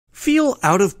feel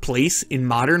out of place in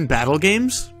modern battle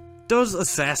games? Does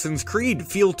Assassin's Creed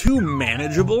feel too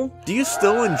manageable? Do you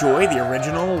still enjoy the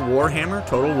original Warhammer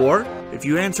Total War? If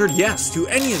you answered yes to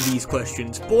any of these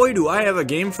questions, boy do I have a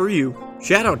game for you.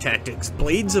 Shadow Tactics: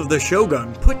 Blades of the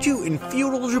Shogun put you in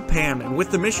feudal Japan and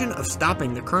with the mission of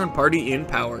stopping the current party in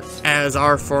power. As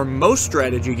are for most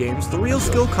strategy games, the real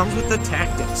skill comes with the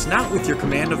tactics, not with your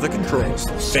command of the controls.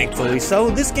 Thankfully so,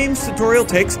 this game's tutorial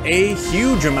takes a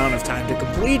huge amount of time to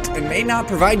complete and may not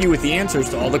provide you with the answers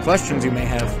to all the questions you may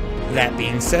have. That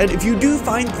being said, if you do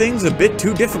find things a bit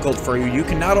too difficult for you, you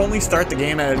can not only start the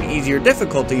game at an easier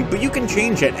difficulty, but you can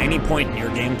change at any point in your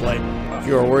gameplay. If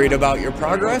you are worried about your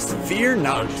progress, fear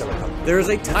not. There is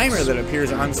a timer that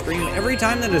appears on screen every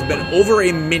time that has been over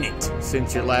a minute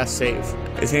since your last save.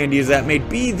 As handy as that may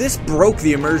be, this broke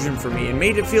the immersion for me and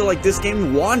made it feel like this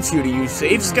game wants you to use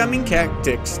save scumming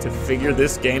tactics to figure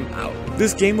this game out.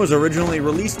 This game was originally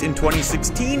released in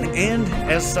 2016 and,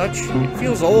 as such, it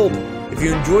feels old. If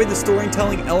you enjoy the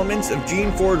storytelling elements of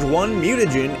Geneforge 1,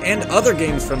 Mutagen, and other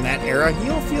games from that era,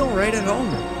 you'll feel right at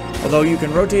home. Although you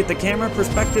can rotate the camera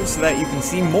perspective so that you can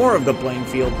see more of the playing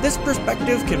field, this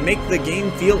perspective can make the game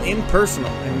feel impersonal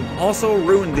and also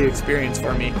ruin the experience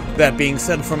for me. That being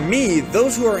said, from me,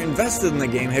 those who are invested in the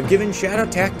game have given Shadow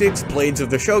Tactics: Blades of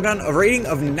the Shogun a rating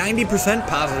of 90%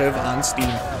 positive on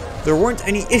Steam. There weren't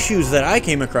any issues that I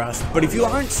came across, but if you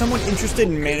aren't someone interested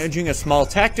in managing a small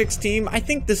tactics team, I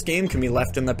think this game can be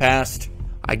left in the past.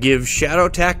 I give Shadow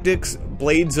Tactics: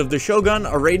 Blades of the Shogun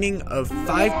a rating of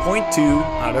 5.2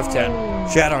 out of 10.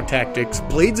 Shadow Tactics: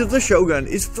 Blades of the Shogun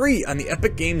is free on the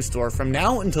Epic Games Store from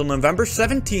now until November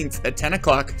 17th at 10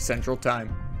 o'clock Central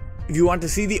Time. If you want to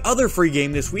see the other free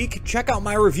game this week, check out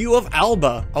my review of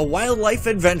Alba, a wildlife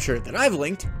adventure that I've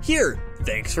linked here.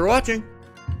 Thanks for watching.